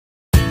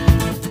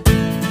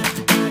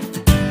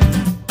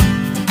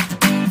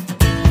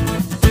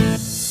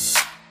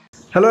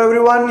Hello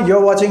everyone, you're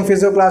watching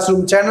Physio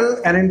Classroom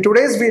channel, and in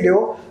today's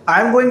video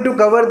I am going to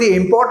cover the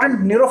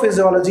important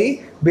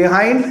neurophysiology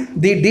behind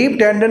the deep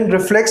tendon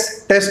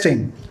reflex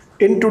testing.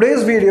 In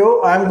today's video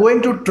I am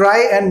going to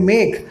try and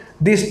make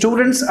the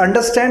students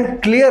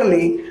understand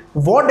clearly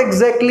what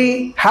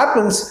exactly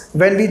happens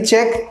when we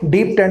check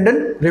deep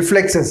tendon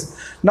reflexes.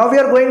 Now we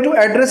are going to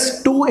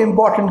address two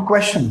important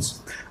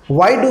questions.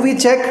 Why do we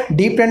check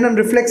deep tendon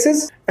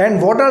reflexes,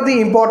 and what are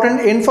the important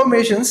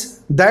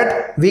informations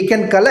that we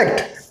can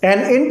collect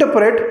and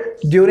interpret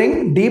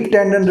during deep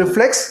tendon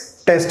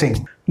reflex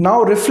testing?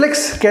 Now,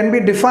 reflex can be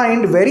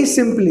defined very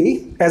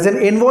simply as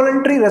an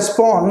involuntary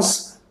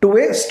response to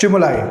a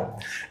stimuli.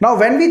 Now,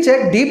 when we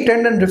check deep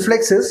tendon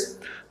reflexes,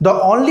 the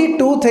only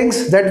two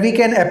things that we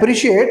can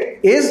appreciate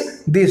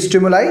is the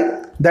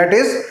stimuli, that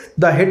is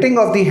the hitting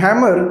of the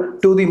hammer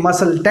to the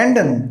muscle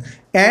tendon,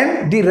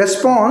 and the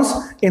response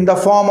in the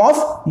form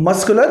of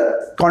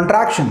muscular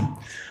contraction.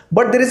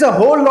 But there is a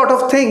whole lot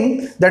of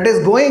thing that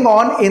is going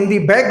on in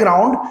the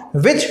background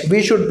which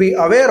we should be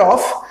aware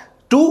of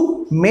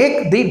to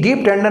make the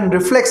deep tendon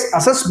reflex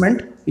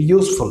assessment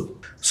useful.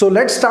 So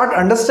let's start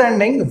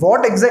understanding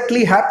what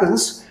exactly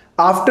happens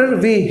after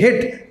we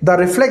hit the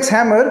reflex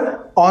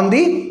hammer on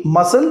the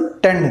muscle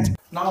tendon.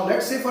 Now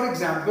let's say, for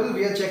example,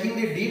 we are checking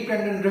the deep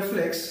tendon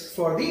reflex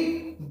for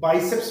the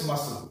biceps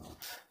muscle.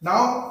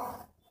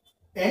 Now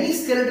any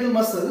skeletal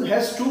muscle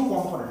has two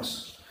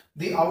components,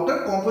 the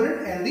outer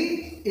component and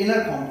the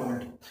inner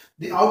component.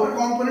 The outer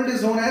component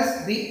is known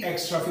as the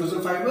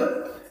extrafusal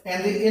fiber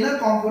and the inner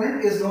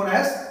component is known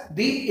as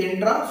the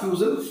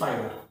intrafusal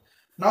fiber.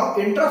 Now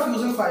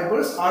intrafusal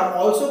fibers are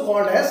also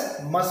called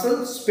as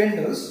muscle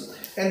spindles,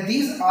 and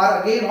these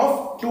are again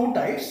of two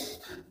types.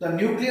 The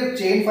nuclear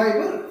chain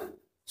fiber.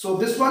 So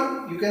this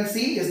one you can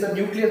see is the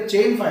nuclear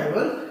chain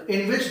fiber,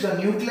 in which the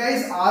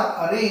nuclei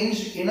are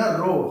arranged in a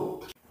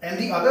row. And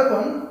the other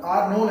one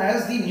are known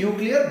as the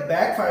nuclear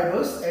bag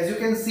fibers. As you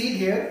can see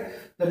here,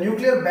 the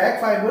nuclear bag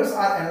fibers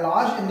are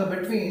enlarged in the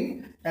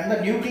between and the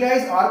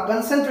nuclei are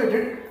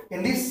concentrated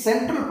in the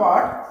central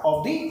part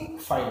of the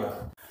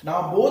fiber.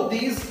 Now both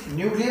these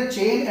nuclear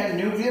chain and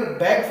nuclear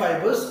bag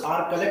fibers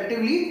are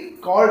collectively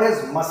called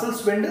as muscle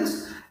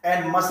spindles,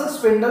 and muscle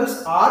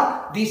spindles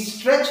are the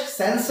stretch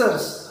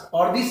sensors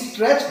or the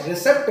stretch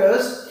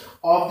receptors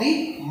of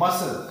the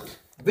muscle,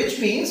 which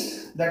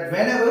means that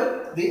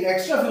whenever the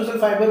extrafusal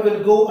fiber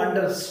will go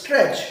under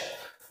stretch,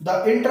 the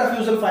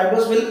intrafusal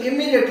fibers will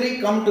immediately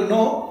come to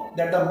know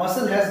that the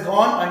muscle has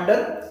gone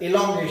under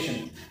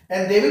elongation,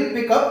 and they will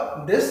pick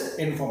up this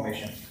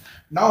information.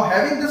 Now,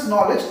 having this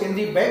knowledge in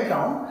the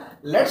background,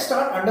 let's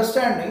start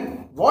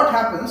understanding what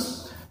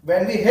happens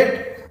when we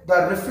hit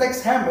the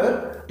reflex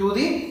hammer to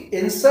the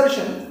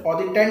insertion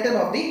or the tendon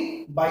of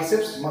the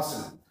biceps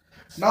muscle.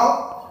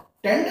 Now,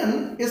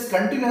 tendon is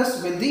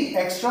continuous with the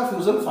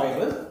extrafusal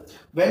fiber.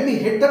 When we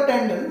hit the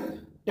tendon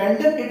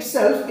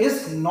itself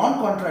is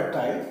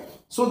non-contractile.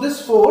 So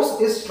this force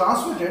is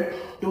transmitted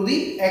to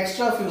the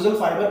extrafusal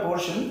fiber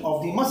portion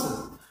of the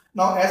muscle.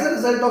 Now as a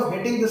result of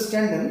hitting this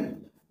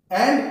tendon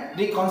and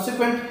the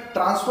consequent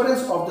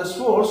transference of this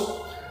force,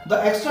 the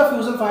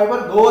extrafusal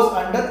fiber goes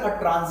under a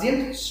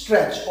transient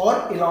stretch or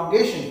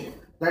elongation.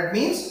 That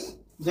means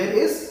there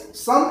is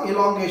some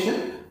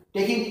elongation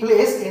taking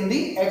place in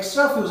the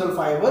extrafusal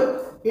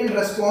fiber in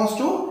response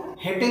to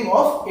hitting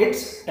of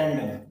its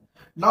tendon.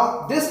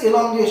 Now this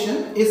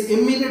elongation is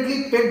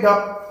immediately picked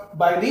up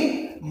by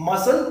the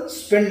muscle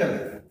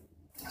spindle.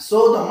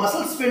 So the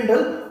muscle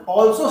spindle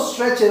also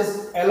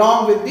stretches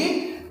along with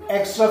the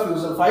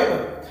extrafusal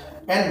fiber,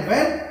 and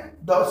when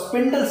the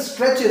spindle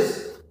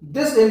stretches,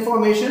 this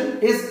information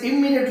is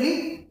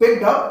immediately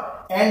picked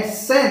up and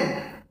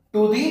sent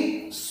to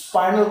the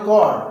spinal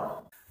cord.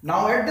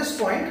 Now at this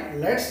point,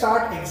 let's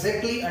start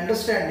exactly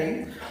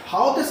understanding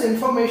how this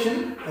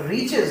information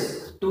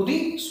reaches to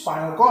the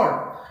spinal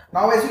cord.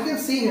 Now as you can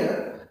see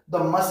here, the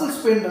muscle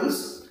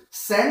spindles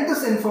send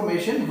this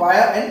information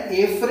via an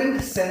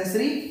afferent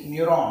sensory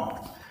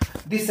neuron.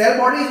 The cell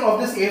bodies of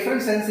this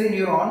afferent sensory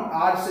neuron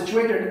are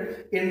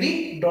situated in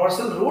the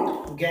dorsal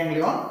root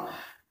ganglion,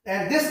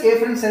 and this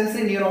afferent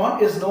sensory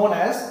neuron is known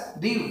as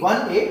the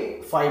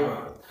 1A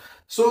fiber.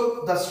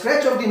 So the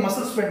stretch of the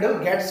muscle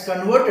spindle gets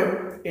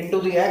converted into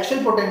the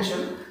action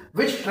potential,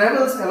 which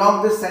travels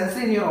along this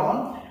sensory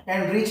neuron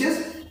and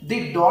reaches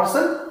the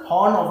dorsal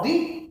horn of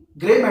the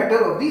gray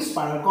matter of the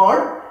spinal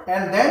cord,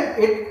 and then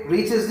it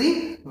reaches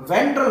the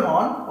ventral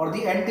horn or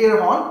the anterior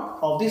horn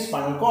of the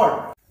spinal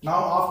cord.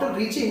 Now after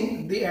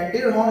reaching the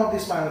anterior horn of the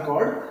spinal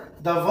cord,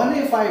 the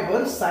 1A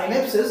fiber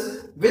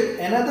synapses with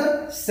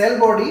another cell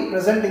body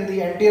present in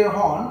the anterior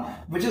horn,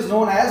 which is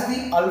known as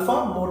the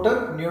alpha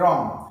motor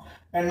neuron.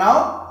 And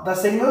now the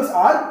signals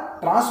are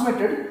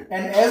transmitted,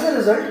 and as a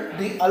result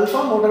the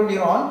alpha motor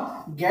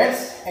neuron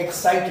gets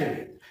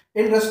excited.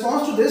 In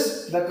response to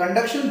this, the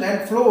conduction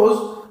then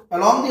flows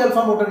along the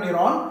alpha motor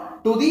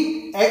neuron to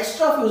the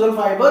extrafusal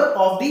fiber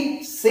of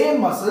the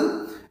same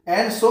muscle,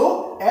 and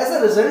so as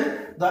a result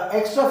the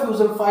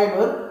extrafusal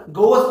fiber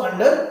goes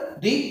under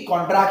the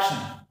contraction.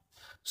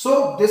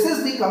 So this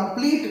is the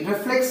complete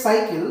reflex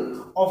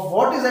cycle of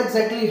what is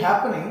exactly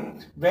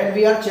happening when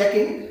we are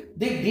checking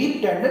the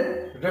deep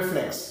tendon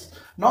reflex.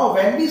 Now,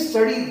 when we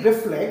study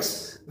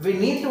reflex, we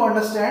need to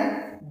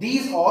understand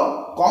these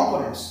all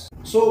components.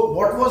 So,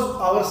 what was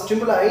our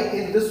stimuli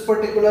in this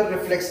particular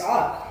reflex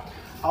arc?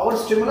 Our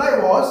stimuli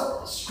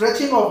was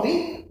stretching of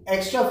the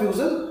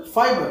extrafusal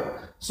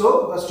fiber.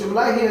 So, the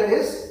stimuli here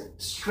is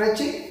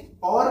stretching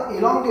or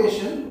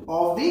elongation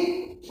of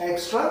the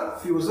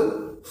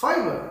extrafusal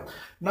fiber.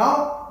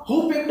 Now,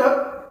 who picked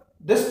up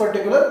this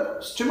particular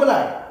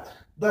stimuli?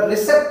 The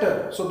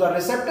receptor. So, the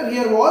receptor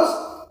here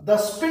was the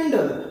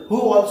spindle,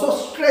 who also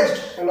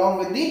stretched along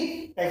with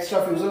the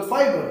extrafusal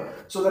fiber.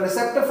 So, the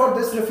receptor for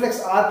this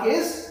reflex arc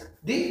is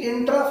the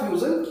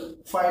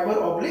intrafusal fiber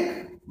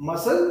oblique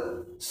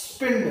muscle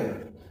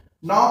spindle.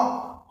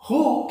 Now,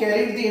 who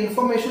carried the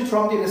information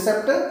from the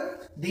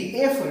receptor? The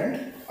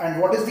afferent.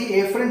 And what is the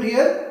afferent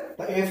here?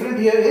 The afferent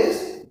here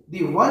is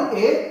the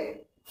 1A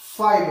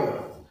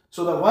fiber.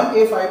 So, the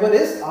 1A fiber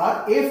is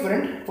our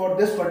afferent for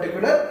this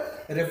particular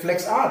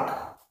reflex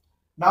arc.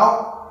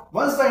 Now,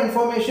 once the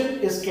information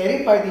is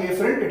carried by the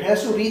afferent, it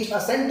has to reach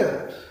a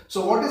center.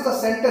 So, what is the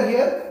center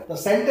here? The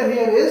center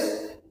here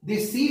is the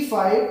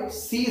C5,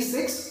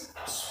 C6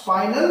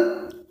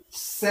 spinal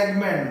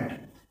segment.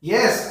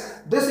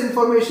 Yes, this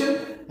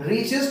information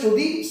reaches to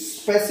the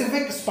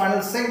specific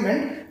spinal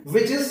segment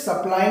which is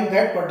supplying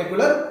that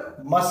particular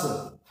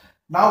muscle.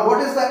 Now,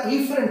 what is the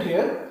efferent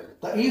here?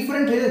 The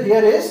efferent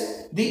here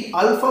is the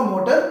alpha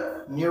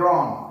motor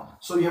neuron.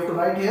 So, you have to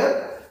write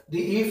here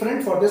the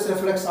efferent for this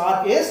reflex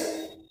arc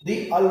is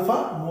the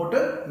alpha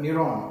motor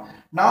neuron.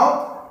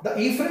 Now, the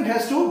efferent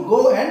has to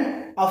go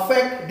and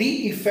affect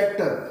the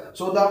effector.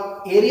 So,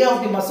 the area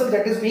of the muscle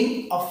that is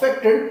being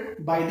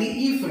affected by the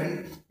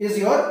efferent is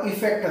your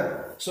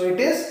effector. So, it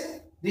is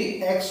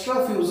the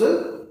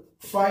extrafusal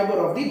fiber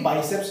of the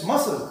biceps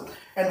muscle.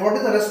 And what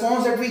is the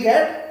response that we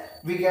get?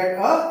 We get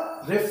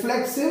a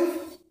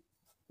reflexive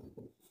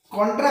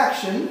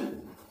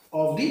contraction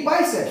of the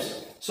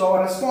biceps. So,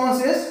 our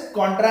response is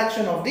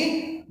contraction of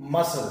the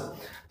muscle.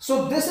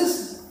 So, this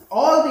is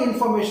all the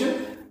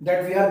information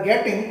that we are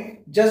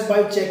getting just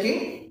by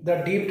checking the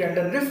deep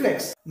tendon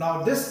reflex.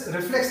 Now, this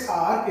reflex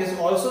arc is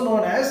also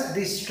known as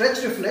the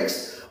stretch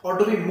reflex, or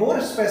to be more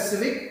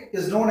specific,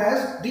 is known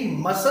as the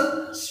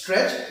muscle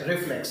stretch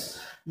reflex.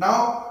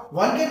 Now,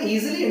 one can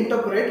easily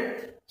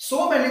interpret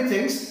so many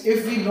things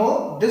if we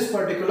know this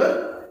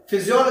particular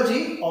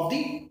physiology of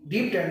the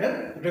deep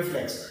tendon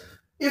reflex.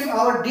 If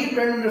our deep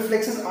tendon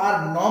reflexes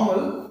are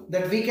normal,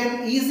 then we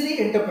can easily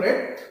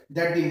interpret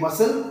that the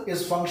muscle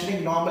is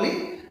functioning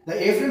normally, the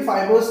afferent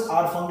fibers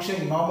are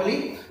functioning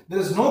normally, there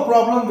is no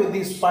problem with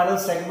the spinal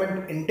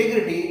segment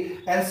integrity,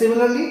 and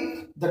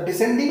similarly the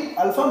descending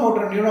alpha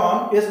motor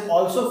neuron is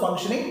also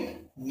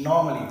functioning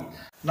normally.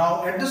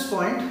 Now, at this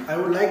point, I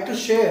would like to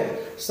share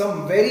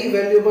some very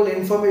valuable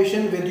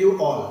information with you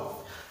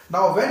all.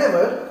 Now,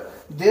 whenever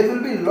there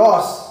will be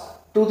loss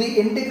to the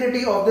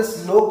integrity of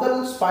this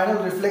local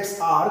spinal reflex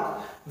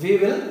arc, we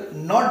will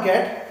not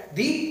get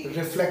the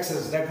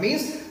reflexes. That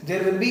means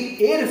there will be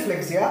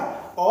areflexia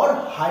or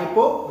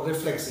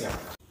hyporeflexia.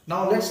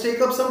 Now, let's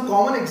take up some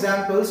common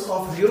examples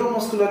of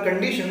neuromuscular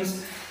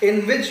conditions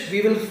in which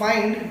we will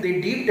find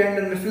the deep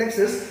tendon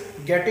reflexes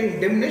getting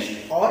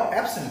diminished or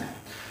absent.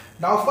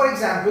 Now, for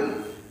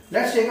example,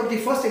 let's take up the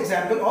first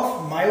example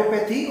of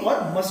myopathy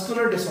or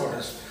muscular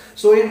disorders.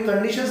 So, in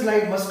conditions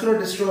like muscular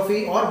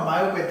dystrophy or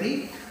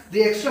myopathy,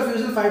 the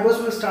extrafusal fibers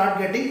will start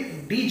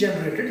getting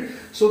degenerated.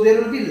 So,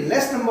 there will be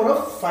less number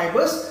of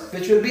fibers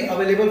which will be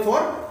available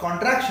for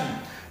contraction.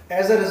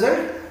 As a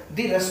result,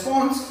 the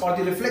response or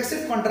the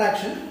reflexive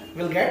contraction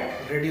will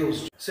get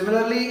reduced.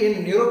 Similarly,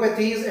 in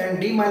neuropathies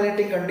and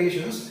demyelinating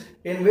conditions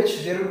in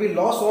which there will be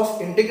loss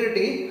of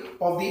integrity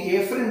of the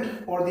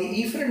afferent or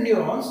the efferent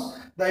neurons,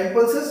 the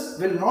impulses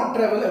will not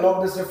travel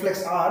along this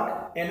reflex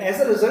arc, and as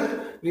a result,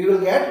 we will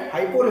get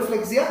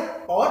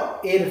hyporeflexia or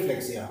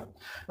areflexia.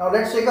 Now,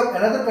 let's take up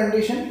another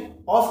condition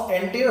of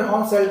anterior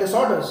horn cell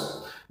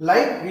disorders,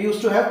 like we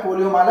used to have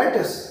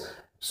poliomyelitis.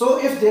 So,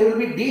 if there will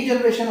be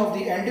degeneration of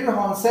the anterior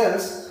horn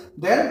cells,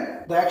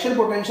 then the action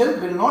potential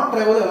will not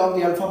travel along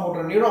the alpha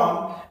motor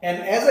neuron,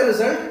 and as a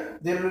result,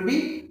 there will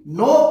be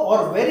no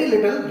or very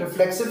little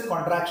reflexive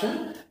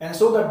contraction, and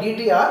so the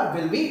DTR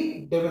will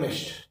be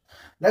diminished.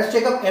 Let's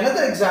take up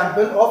another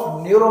example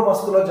of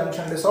neuromuscular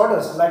junction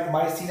disorders like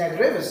myasthenia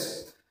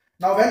gravis.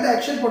 Now, when the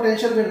action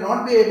potential will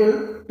not be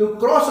able to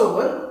cross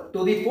over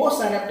to the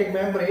postsynaptic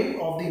membrane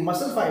of the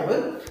muscle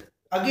fiber,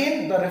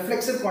 again the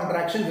reflexive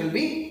contraction will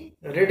be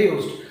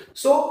reduced.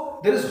 So,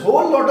 there is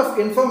whole lot of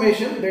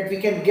information that we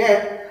can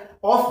get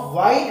of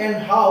why and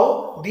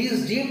how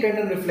these deep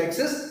tendon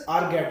reflexes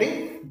are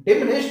getting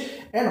diminished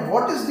and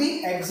what is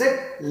the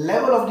exact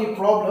level of the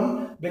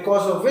problem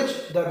because of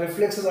which the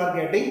reflexes are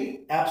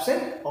getting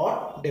absent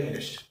or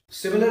diminished.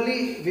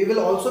 Similarly, we will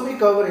also be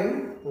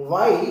covering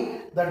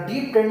why the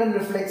deep tendon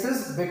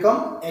reflexes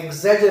become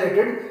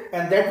exaggerated,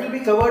 and that will be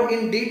covered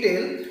in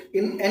detail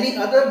in any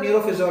other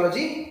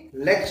neurophysiology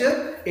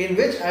lecture in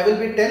which I will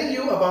be telling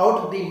you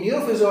about the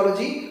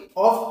neurophysiology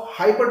of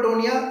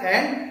hypertonia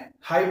and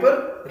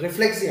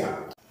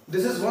hyperreflexia.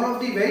 This is one of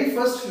the very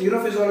first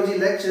neurophysiology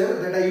lecture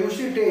that I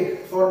usually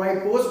take for my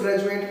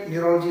postgraduate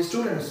neurology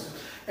students.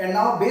 And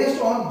now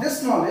based on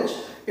this knowledge,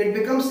 it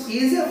becomes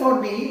easier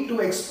for me to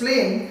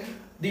explain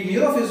the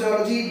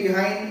neurophysiology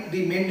behind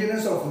the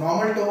maintenance of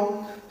normal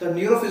tone, the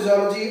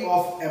neurophysiology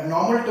of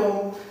abnormal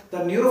tone, the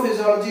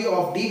neurophysiology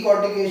of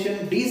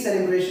decortication,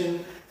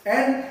 decerebration,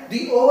 and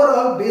the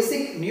overall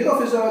basic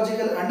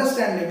neurophysiological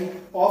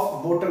understanding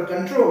of motor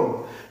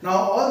control. Now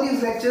all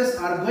these lectures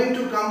are going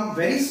to come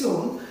very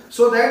soon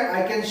so that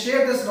I can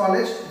share this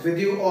knowledge with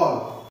you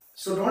all.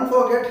 So don't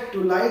forget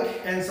to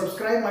like and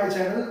subscribe my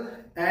channel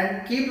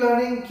and keep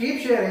learning,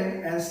 keep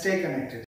sharing and stay connected.